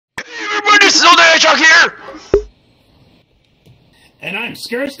Hedgehog here! And I'm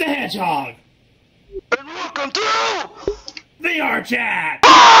Scourge the Hedgehog! And welcome to... VRChat!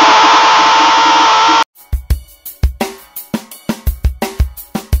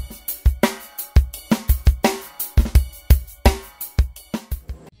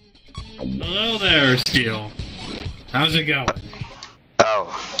 Hello there, Steel. How's it going?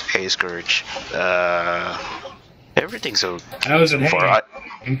 Oh, hey Scourge. Everything's okay. How's it far.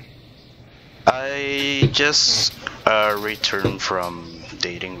 I just returned from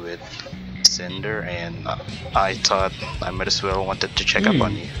dating with Cinder, and I thought I might as well wanted to check up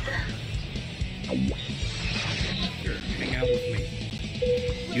on you. Sure, hang out with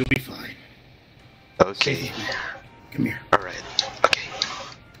me. You'll be fine. Okay. Come here. Alright, okay.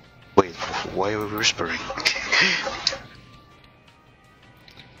 Wait, why are we whispering?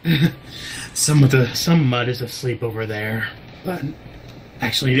 Some mud is asleep over there, but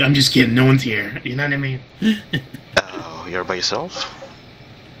actually, I'm just kidding. No one's here. You know what I mean? Oh, you're by yourself?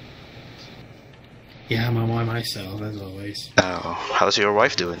 Yeah, I'm by myself as always. Oh, how's your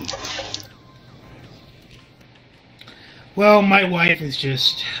wife doing? Well, my wife is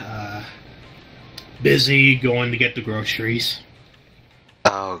just busy going to get the groceries.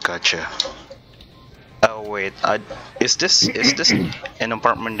 Oh, gotcha. Oh wait, is this an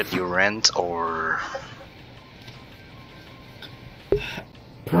apartment that you rent or?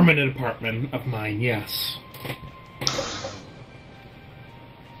 Permanent apartment of mine, yes.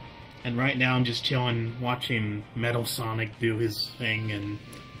 And right now I'm just chilling, watching Metal Sonic do his thing and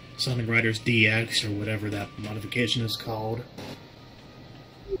Sonic Riders DX or whatever that modification is called.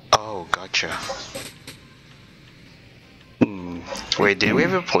 Oh, gotcha. Wait, did we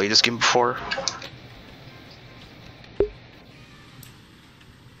ever play this game before?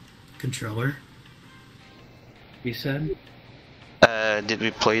 Controller? You said? Did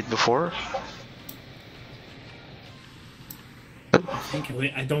we play it before?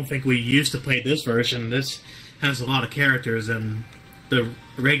 I don't think we used to play this version. This has a lot of characters in the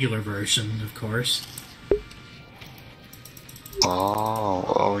regular version, of course.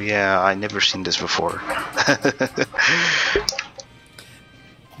 Oh yeah, I never seen this before.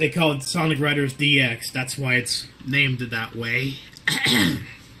 They call it Sonic Riders DX. That's why it's named that way.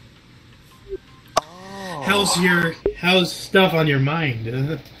 How's stuff on your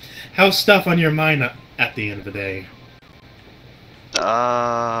mind? How's stuff on your mind at the end of the day?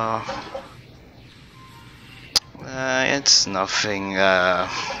 It's nothing. I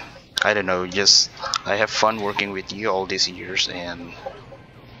don't know. Just I have fun working with you all these years, and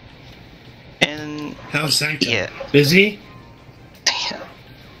how's Sanctum? Yeah, busy.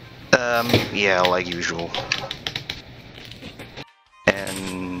 Yeah, like usual.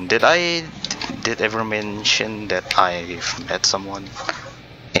 And did ever mention that I've met someone?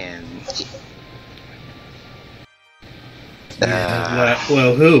 And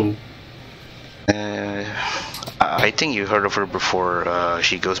well, who? I think you heard of her before.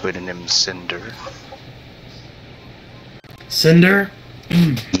 She goes by the name Cinder. Cinder?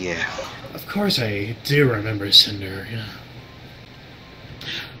 Yeah. Of course I do remember Cinder, yeah.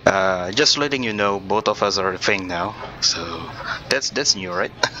 Just letting you know, both of us are a thing now, so that's new,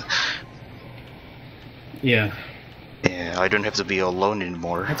 right? Yeah. Yeah, I don't have to be alone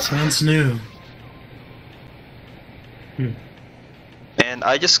anymore. That sounds new. And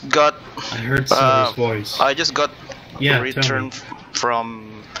I just got... I heard Cinder's voice. I just got a return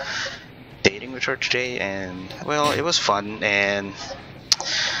from dating with her today, and, well, it was fun and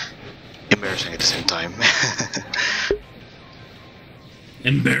embarrassing at the same time.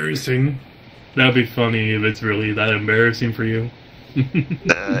 Embarrassing? That'd be funny if it's really that embarrassing for you.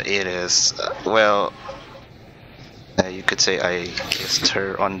 It is. Well, you could say I kissed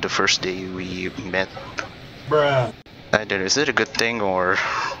her on the first day we met. Bruh. I don't know, is it a good thing or...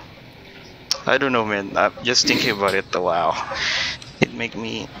 I don't know, man. I'm just thinking about it. Wow. It make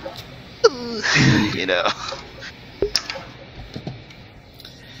me... you know.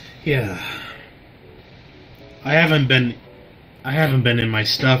 Yeah. I haven't been in my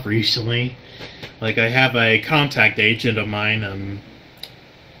stuff recently. Like, I have a contact agent of mine,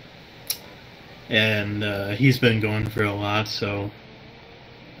 and he's been going through a lot, so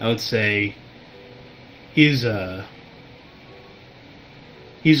I would say he's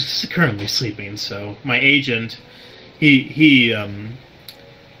currently sleeping, so my agent, he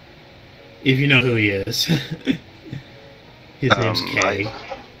if you know who he is, his name's Kay.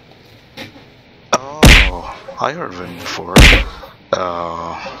 I heard of him before.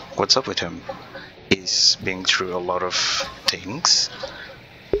 What's up with him? He's been through a lot of things.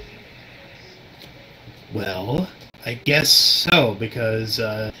 Well, I guess so, because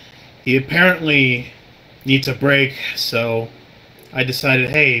He apparently needs a break, so I decided,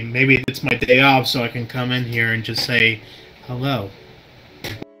 hey, maybe it's my day off so I can come in here and just say hello.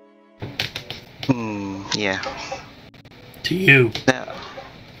 Yeah. To you. Yeah.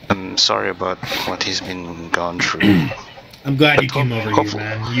 I'm sorry about what he's been gone through. I'm glad you came over here,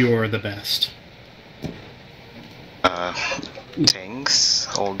 man. You are the best. Thanks.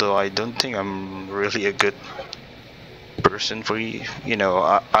 Although I don't think I'm really a good person for you. You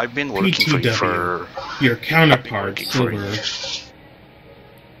know, I've been working for you for... Your counterpart, Silver.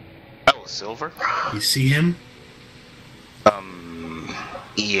 Oh, Silver? You see him?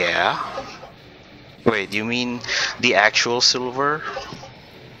 Yeah. Wait, you mean the actual Silver?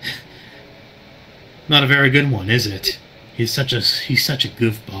 Not a very good one, is it? He's such a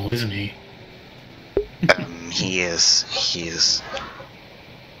goofball, isn't he? He is.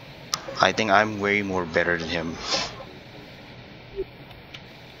 I think I'm way more better than him.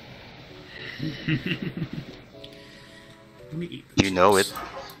 You know it.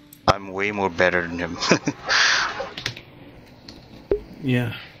 I'm way more better than him.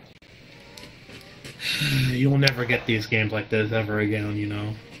 Yeah. You'll never get these games like this ever again, you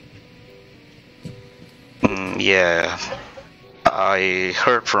know. Yeah. I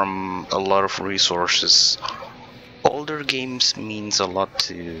heard from a lot of resources. Older games means a lot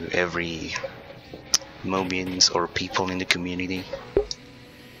to every Mobians or people in the community.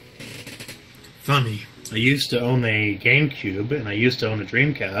 Funny. I used to own a GameCube, and I used to own a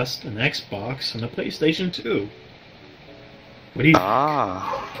Dreamcast, an Xbox, and a PlayStation 2. What do you think?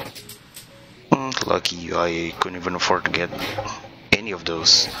 Lucky you, I couldn't even afford to get any of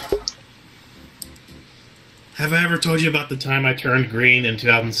those. Have I ever told you about the time I turned green in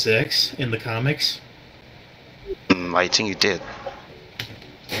 2006 in the comics? I think you did.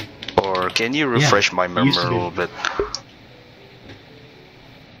 Or can you refresh my memory a little bit?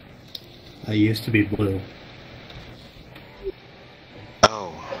 I used to be blue.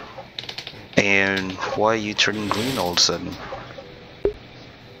 Oh. And why are you turning green all of a sudden?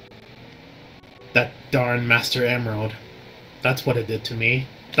 That darn Master Emerald. That's what it did to me.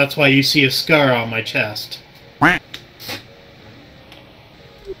 That's why you see a scar on my chest.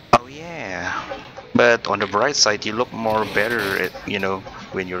 Oh yeah. But on the bright side, you look more better, you know,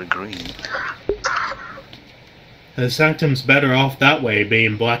 when you're green. The Sanctum's better off that way,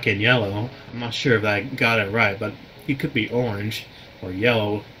 being black and yellow. I'm not sure if I got it right, but he could be orange or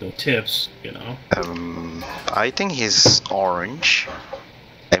yellow, the tips, you know. I think he's orange.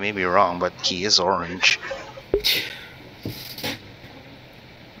 I may be wrong, but he is orange.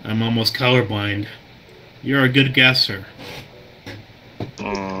 I'm almost colorblind. You're a good guesser.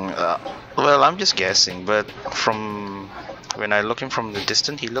 Well, I'm just guessing, but from when I look him from the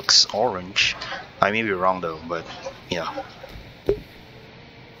distance, he looks orange. I may be wrong though, but yeah.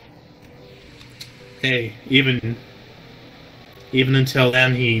 Hey, even until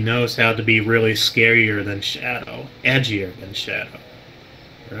then, he knows how to be really scarier than Shadow, edgier than Shadow,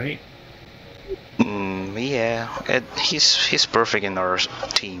 right? Yeah, he's perfect in our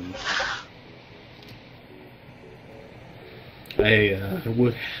team. I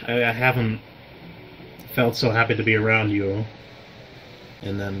haven't felt so happy to be around you,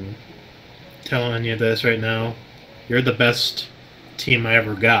 and then telling you this right now, you're the best team I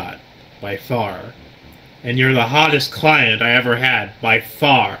ever got, by far. And you're the hottest client I ever had, by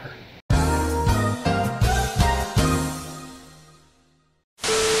far.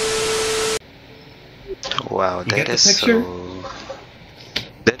 Wow, that is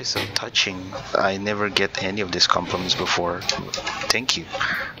so touching. I never get any of these compliments before. Thank you.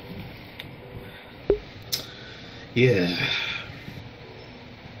 Yeah.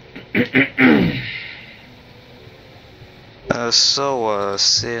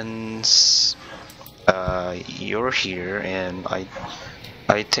 Since you're here, and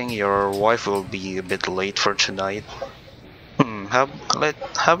I think your wife will be a bit late for tonight. How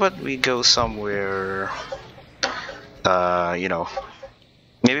about we go somewhere? You know,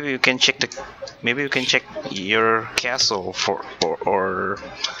 maybe we can check your castle or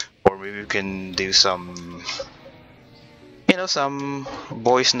maybe we can do some, you know, some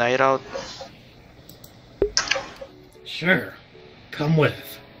boys' night out. Sure, come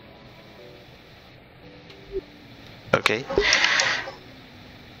with. Okay.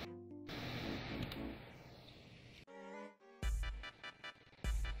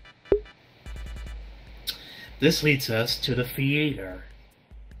 This leads us to the theater.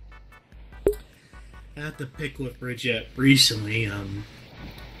 I had to pick with VRChat recently.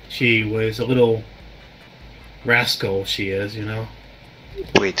 She was a little rascal, she is, you know.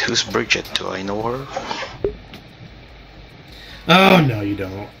 Wait, who's Bridget? Do I know her? Oh, no, you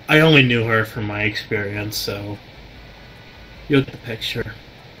don't. I only knew her from my experience, so you'll get the picture.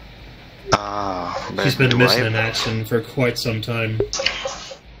 But She's been missing I... in action for quite some time.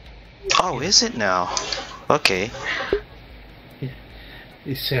 Oh, is it now? Okay.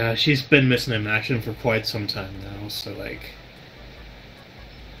 She's been missing in action for quite some time now, so, like...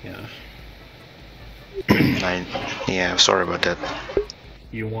 Yeah. Yeah, sorry about that.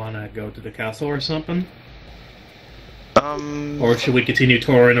 You wanna go to the castle or something? Or Or should we continue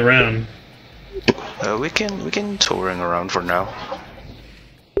touring around? we can touring around for now.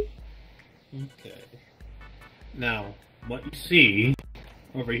 Okay. Now, what you see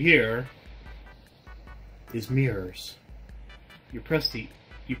over here is mirrors. You press the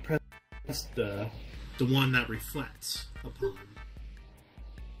one that reflects upon.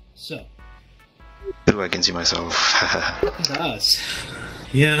 So, Ooh, I can see myself. look at us.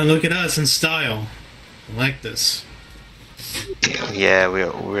 Yeah, look at us in style. I like this. Yeah,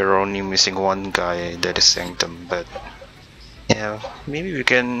 we're only missing one guy that is Sanctum, but yeah, maybe we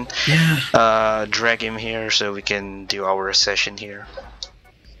can drag him here so we can do our session here.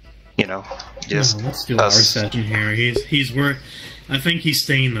 You know, just let's do our session here. He's I think he's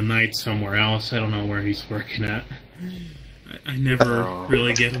staying the night somewhere else. I don't know where he's working at. I never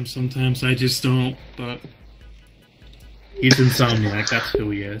really get him sometimes. I just don't. But he's Insomniac. That's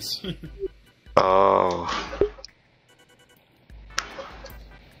who he is. Oh.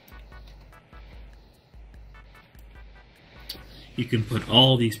 You can put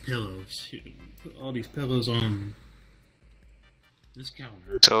all these pillows. You can put all these pillows on this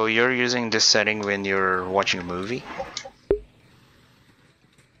counter. So you're using this setting when you're watching a movie?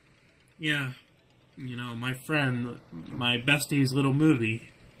 Yeah. You know, my friend, my bestie's little movie.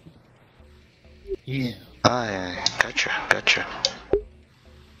 Yeah. Ah, yeah, gotcha.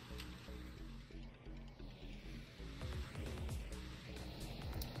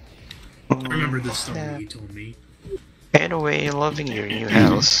 I remember this story you told me. Anyway, loving your new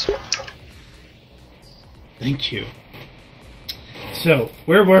house. Thank you. So,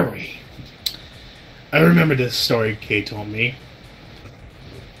 where were we? I remember this story Kay told me.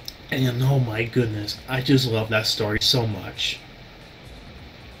 And oh my goodness, I just love that story so much.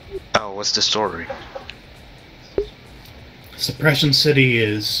 Oh, what's the story? Suppression City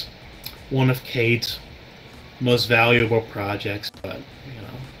is one of Kate's most valuable projects, but, you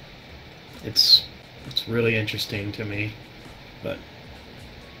know, it's really interesting to me. But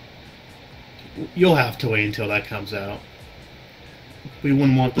you'll have to wait until that comes out. We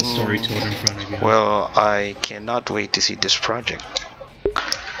wouldn't want the story told in front of you. Well, I cannot wait to see this project.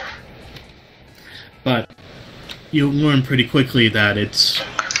 But you'll learn pretty quickly that it's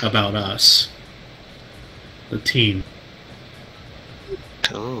about us, the team.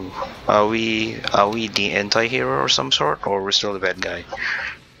 Oh, are we the anti-hero or some sort, or we're still the bad guy?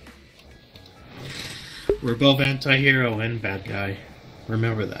 We're both anti-hero and bad guy.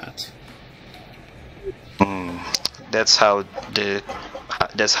 Remember that. That's how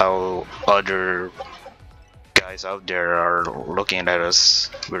other guys out there are looking at us.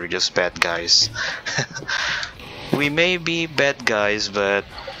 We're just bad guys. We may be bad guys, but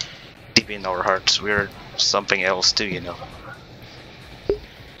deep in our hearts, we're something else too, you know.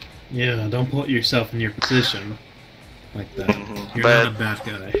 Yeah, don't put yourself in your position like that. You're but not a bad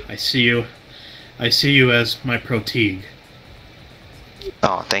guy. I see you as my proteague.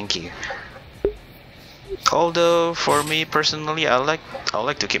 oh, thank you. Although for me personally, I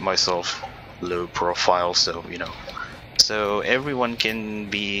like to keep myself low profile, so you know, so everyone can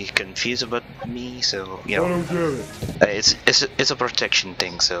be confused about me. So you know, it's a protection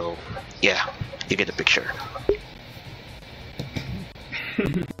thing. So yeah, you get the picture.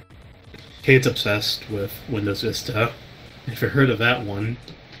 Kate's obsessed with Windows Vista. If you heard of that one,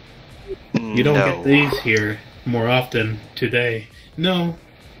 you don't get these here more often today. No,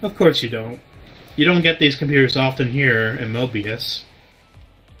 of course you don't. You don't get these computers often here in Mobius.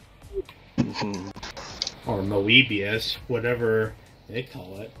 Or Moebius, whatever they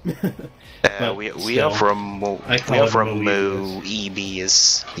call it. We are from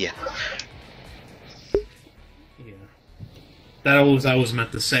Moebius. Yeah. Yeah. That was I was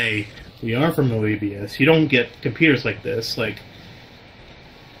meant to say. We are from Moebius. You don't get computers like this, like.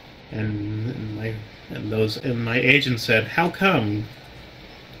 And my agent said, "How come?"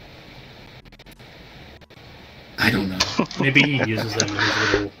 I don't know. Maybe he uses them in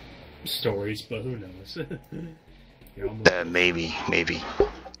his little stories, but who knows? Maybe.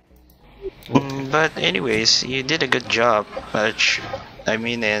 But anyways, you did a good job. I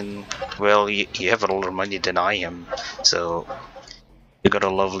mean, and well, you have a lot of money than I am, so you got a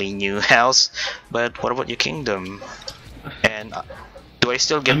lovely new house. But what about your kingdom? And do I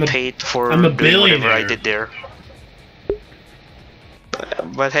still get paid for I'm a doing whatever I billionaire. did there?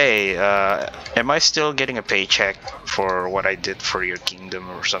 But hey, am I still getting a paycheck for what I did for your kingdom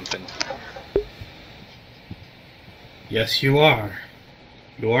or something? Yes, you are.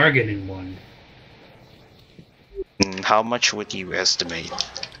 You are getting one. How much would you estimate?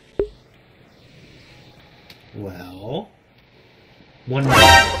 Well, 1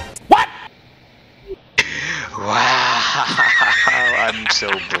 million. Wow, I'm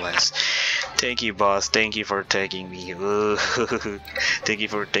so blessed. Thank you, boss. Thank you for taking me. Thank you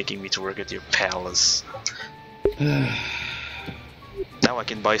for taking me to work at your palace. Now I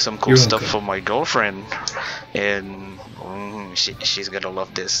can buy some cool stuff for my girlfriend, and she's gonna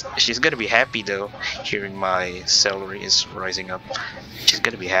love this. She's gonna be happy though, hearing my salary is rising up. She's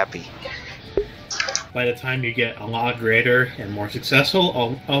gonna be happy. By the time you get a lot greater and more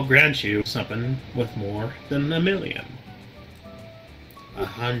successful, I'll grant you something with more than $1 million.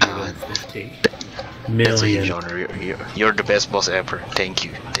 150 million. That's a huge honor. You're the best boss ever. Thank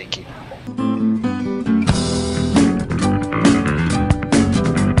you. Thank you.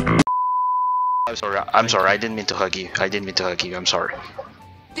 I'm sorry. I didn't mean to hug you. I'm sorry.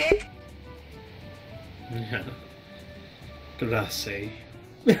 Dick! Yeah. Grazie.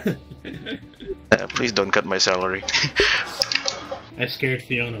 Please don't cut my salary. I scared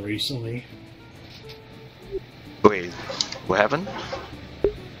Fiona recently. Wait, what happened?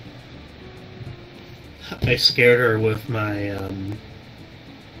 I scared her with my,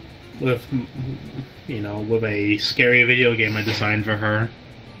 with a scary video game I designed for her.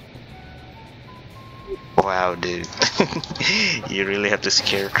 Wow, dude. You really have to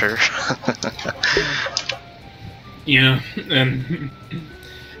scare her. Yeah,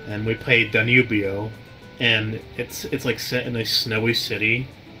 and we played Danubio, and it's like set in a snowy city,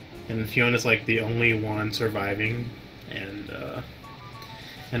 and Fiona's like the only one surviving, and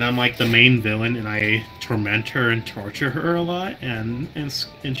I'm like the main villain, and I torment her and torture her a lot, and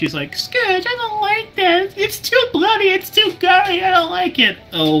she's like, Scourge, I don't like that. It's too bloody. It's too gory. I don't like it.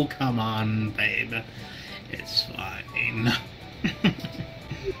 Oh, come on, babe. It's fine.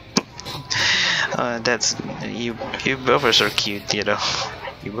 That's you. You both are so cute, you know.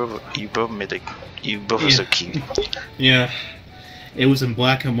 You both are so cute. Yeah, it was in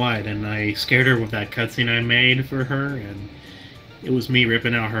black and white, and I scared her with that cutscene I made for her, and it was me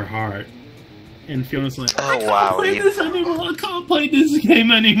ripping out her heart. And Fiona's like, "Oh I can't wow, play this anymore. I can't play this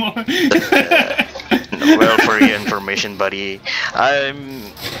game anymore." Well, for your information, buddy, I'm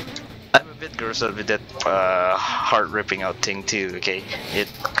a bit grossed out with that heart ripping out thing too. Okay, it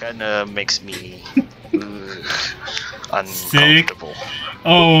kind of makes me uncomfortable. Sick.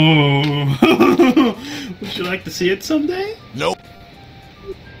 Oh, would you like to see it someday? Nope.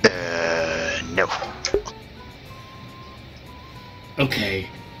 No. Okay.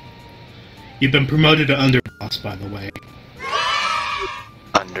 You've been promoted to underboss, by the way.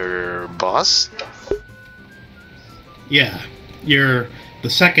 Under boss? Yeah, you're the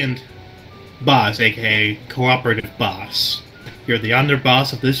second boss, aka cooperative boss. You're the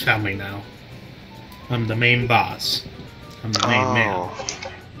underboss of this family now. I'm the main boss. I'm the main man.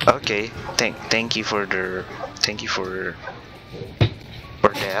 Okay. Thank you for that.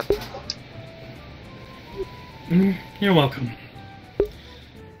 You're welcome.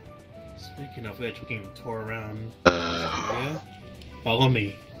 Speaking of which, we can tour around. Yeah? Follow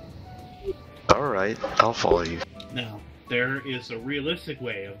me. Alright, I'll follow you. Now, there is a realistic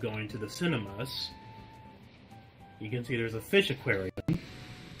way of going to the cinemas. You can see there's a fish aquarium, of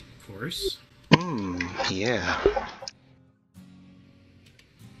course. Yeah.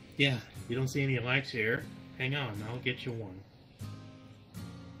 Yeah, you don't see any lights here. Hang on, I'll get you one.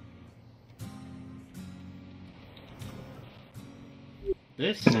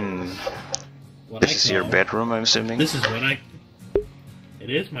 This is what This is your bedroom, I'm assuming? This is what It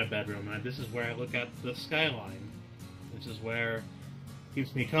is my bedroom. This is where I look at the skyline. This is where it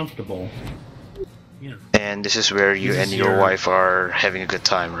keeps me comfortable. Yeah. And this is where you and your wife are having a good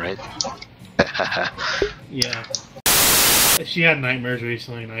time, right? Yeah. She had nightmares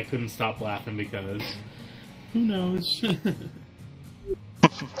recently, and I couldn't stop laughing because who knows?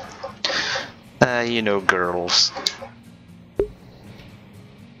 You know, girls.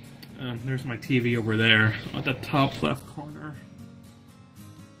 There's my TV over there at the top left corner.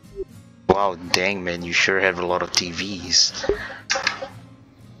 Wow, dang man, you sure have a lot of TVs.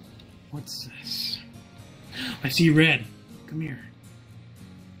 What's this? I see red. Come here.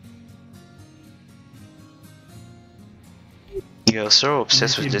 You're so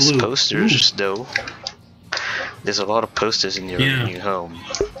obsessed with these posters, though. There's a lot of posters in your new home.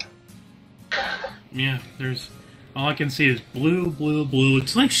 Yeah, there's All I can see is blue, blue, blue.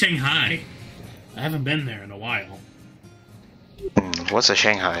 It's like Shanghai. I haven't been there in a while. What's a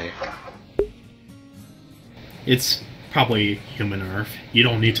Shanghai? It's probably human Earth. You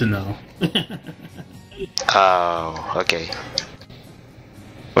don't need to know. Oh, okay.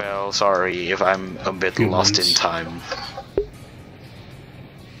 Well, sorry if I'm a bit lost in time.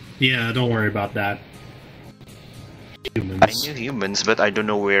 Yeah, don't worry about that. Humans. I knew humans, but I don't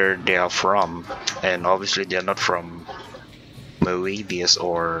know where they are from. And obviously they're not from Moebius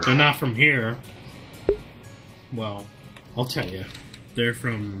or... They're not from here. Well, I'll tell you. They're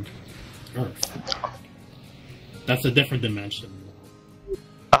from Earth. That's a different dimension.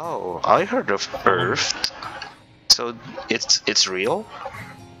 Oh, I heard of Earth. So it's real?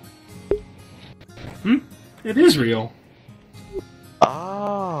 It is real.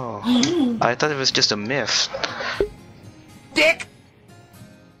 Oh, I thought it was just a myth. Dick!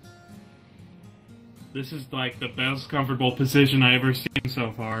 This is like the best comfortable position I ever seen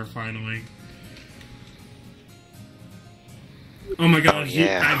so far, finally. Oh my gosh,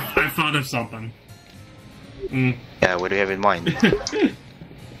 yeah. I thought of something. Yeah, what do you have in mind?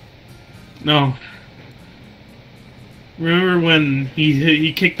 No. Remember when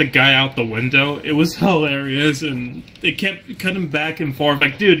he kicked the guy out the window? It was hilarious, and they kept cutting back and forth.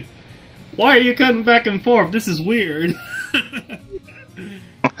 Like, dude, why are you cutting back and forth? This is weird. Hang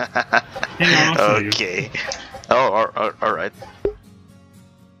on, I'll show you. Okay. Oh, alright.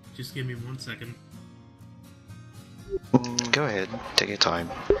 Just give me 1 second. Go ahead, take your time.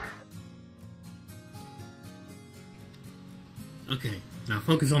 Okay, now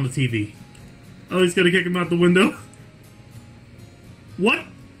focus on the TV. Oh, he's gonna kick him out the window. What?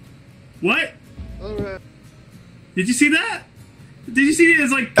 What? Alright. Did you see that? Did you see it?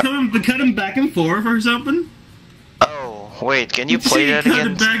 It's like cut him back and forth or something? Oh, wait, can you play that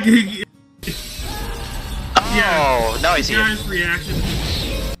again? Yeah. Oh, now I see it. Guy's reaction.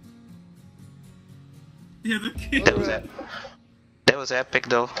 Yeah, the kid. That was epic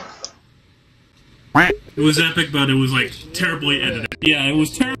though. It was epic, but it was like terribly edited. Yeah, it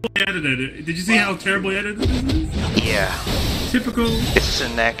was terribly edited. Did you see how terribly edited this is? Yeah. Typical. Is this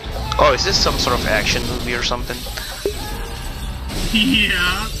an act? Oh, is this some sort of action movie or something?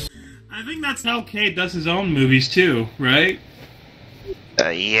 Yeah. I think that's how Kate does his own movies too, right?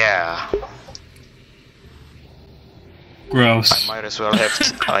 Yeah. Gross. I might as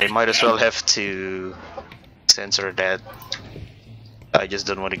well have to censor that. I just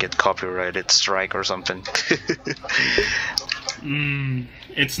don't want to get copyrighted strike or something.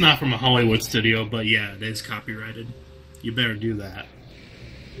 It's not from a Hollywood studio, but yeah, it is copyrighted. You better do that.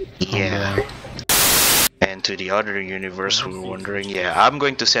 Yeah. And to the other universe who were wondering, yeah, I'm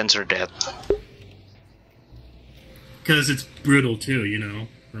going to censor that. Because it's brutal too, you know.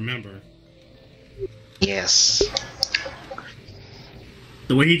 Remember. Yes.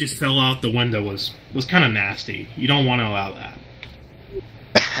 The way he just fell out the window was kind of nasty. You don't want to allow that.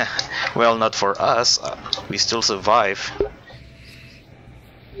 Well, not for us. We still survive.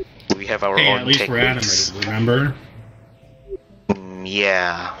 We have our own at least techniques. we're animated, remember?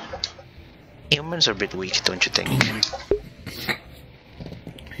 Yeah. Humans are a bit weak, don't you think?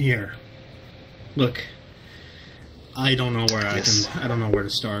 Here. Look. I don't know where I don't know where to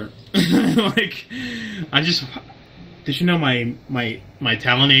start. Like, did you know my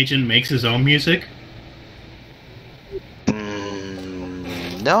talent agent makes his own music?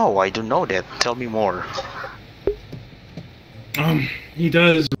 No, I don't know that. Tell me more. He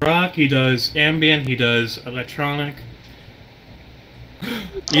does rock, he does ambient, he does electronic.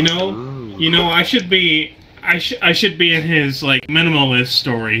 You know, I should be in his like minimalist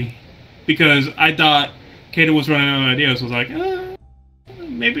story, because I thought Kato was running out of ideas. I was like,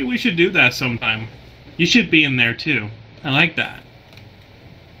 maybe we should do that sometime. You should be in there too. I like that.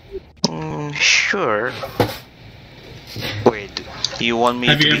 Sure. Wait, you want me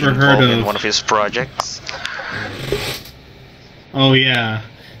to be involved in one of his projects? Oh yeah,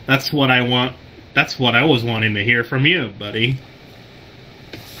 that's what I want. That's what I was wanting to hear from you, buddy.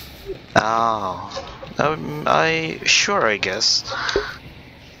 Oh, I guess.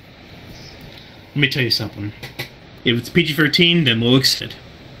 Let me tell you something. If it's PG-13, then we'll accept it.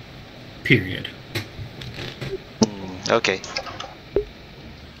 Period. Okay.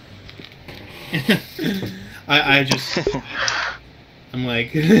 I'm just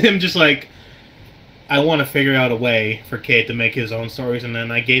like, I want to figure out a way for Kate to make his own stories, and then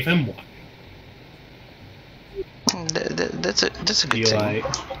I gave him one. That's a good thing.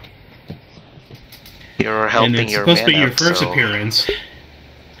 You're and helping it's your supposed man to be your out, first so... appearance.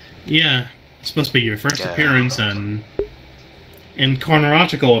 Yeah, it's supposed to be your first appearance and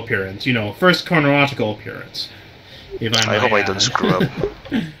chronological appearance. You know, first chronological appearance. If I I hope I might don't add. screw up.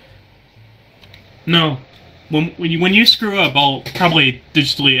 No. When you screw up, I'll probably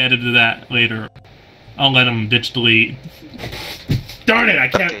digitally edit that later. I'll let him digitally... Darn it, I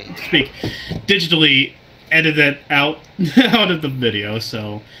can't Okay. speak. Digitally edit it out out of the video,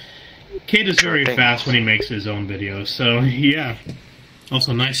 so... Kate is very Sure thing. fast when he makes his own videos, so yeah.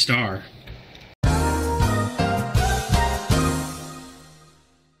 Also, nice star.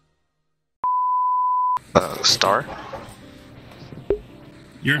 Star?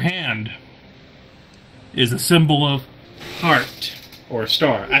 Your hand is a symbol of heart. Or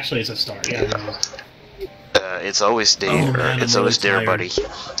star. Actually, it's a star. Yeah. It's always there. Oh, man, It's I'm always there, really buddy.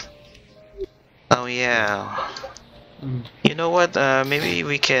 Oh yeah. Mm. You know what? Maybe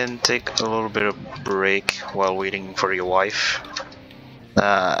we can take a little bit of break while waiting for your wife.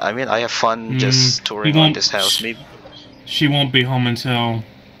 I mean, I have fun just touring on this house. Maybe. She won't be home until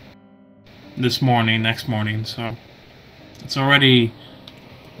next morning, so it's already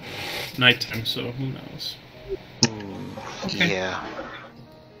nighttime, so who knows? Okay. Yeah.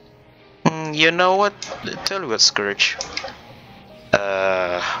 You know what? Tell you what, Scourge.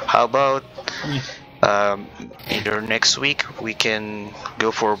 How about either next week we can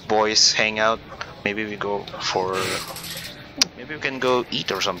go for boys hangout. Maybe we can go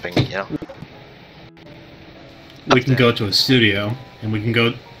eat or something. You know. We can go to a studio, and we can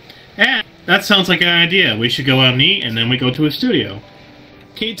go... that sounds like an idea. We should go out and eat, and then we go to a studio.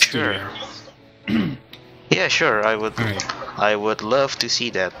 Kate's studio. Yeah, sure. I would. Alright. I would love to see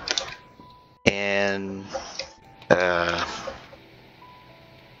that. And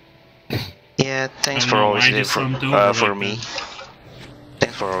yeah, thanks for always doing for me.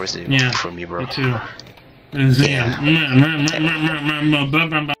 Thanks for always doing for me, bro. Me too. Yeah.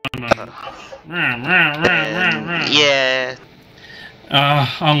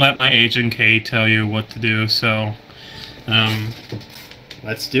 I'll let my agent Kay tell you what to do, so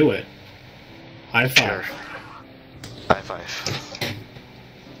let's do it. High five. Sure. High five.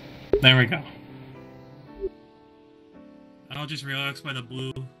 There we go. I'll just relax by the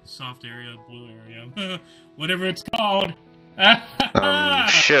blue, soft area, blue area. Whatever it's called.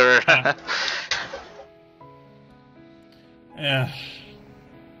 Sure. Yeah.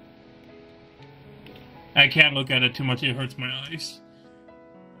 I can't look at it too much, it hurts my eyes.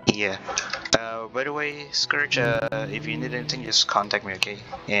 Yeah. By the way, Scourge, if you need anything, just contact me, okay?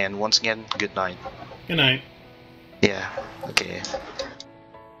 And once again, good night. Good night. Yeah, okay.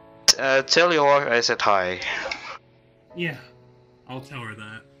 Tell your wife I said hi. Yeah, I'll tell her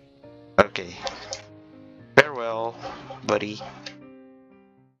that. Okay. Farewell, buddy.